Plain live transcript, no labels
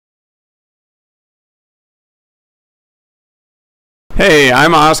Hey,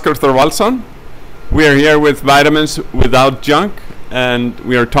 I'm Oscar Thorvaldsson. We are here with Vitamins Without Junk, and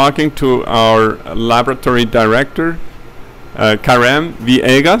we are talking to our laboratory director, Karen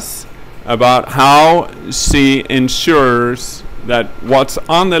Villegas, about how she ensures that what's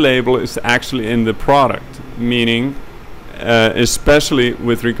on the label is actually in the product, meaning especially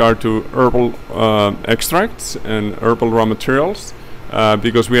with regard to herbal extracts and herbal raw materials,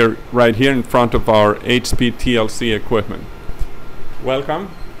 because we are right here in front of our HPTLC equipment. Welcome.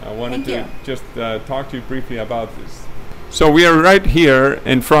 I wanted to just talk to you briefly about this. So we are right here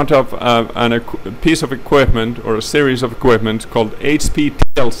in front of a piece of equipment, or a series of equipment called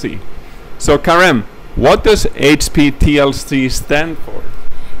HPTLC. So Karen, what does HPTLC stand for?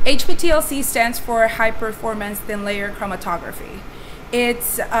 HPTLC stands for High Performance Thin Layer Chromatography.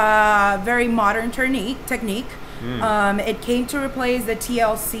 It's a very modern technique. It came to replace the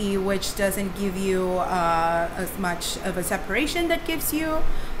TLC, which doesn't give you as much of a separation that gives you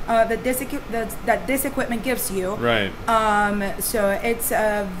that this equipment gives you. Right. So it's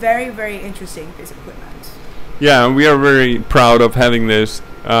a very, very interesting piece of equipment. Yeah, we are very proud of having this.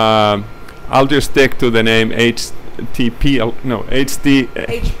 I'll just stick to the name HPTLC.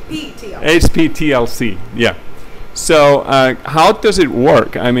 Yeah. So how does it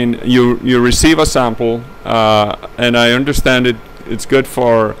work? I mean, you receive a sample, and I understand it's good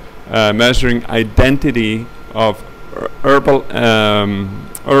for measuring identity of raw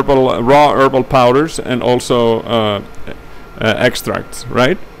herbal powders and also extracts,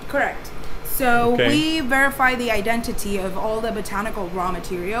 right? Correct. So we verify the identity of all the botanical raw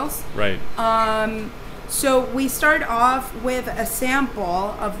materials. Right. So we start off with a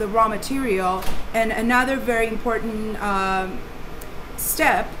sample of the raw material, and another very important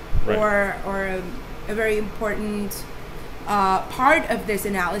step, or a very important part of this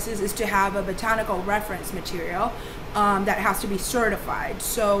analysis is to have a botanical reference material that has to be certified.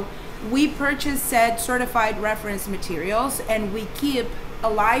 So we purchase said certified reference materials, and we keep a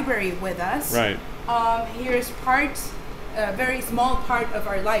library with us. Right. Here's a very small part of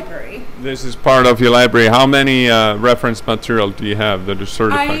our library. This is part of your library. How many reference material do you have that are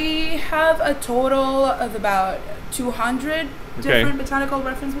certified? I have a total of about 200 different botanical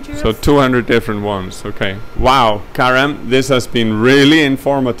reference materials. So 200 different ones. Okay. Wow, Karen, this has been really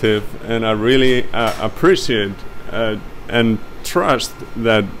informative, and I really appreciate and trust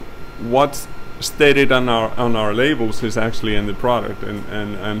that what's stated on our labels is actually in the product,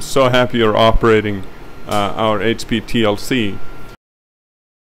 and I'm so happy you're operating our HPTLC.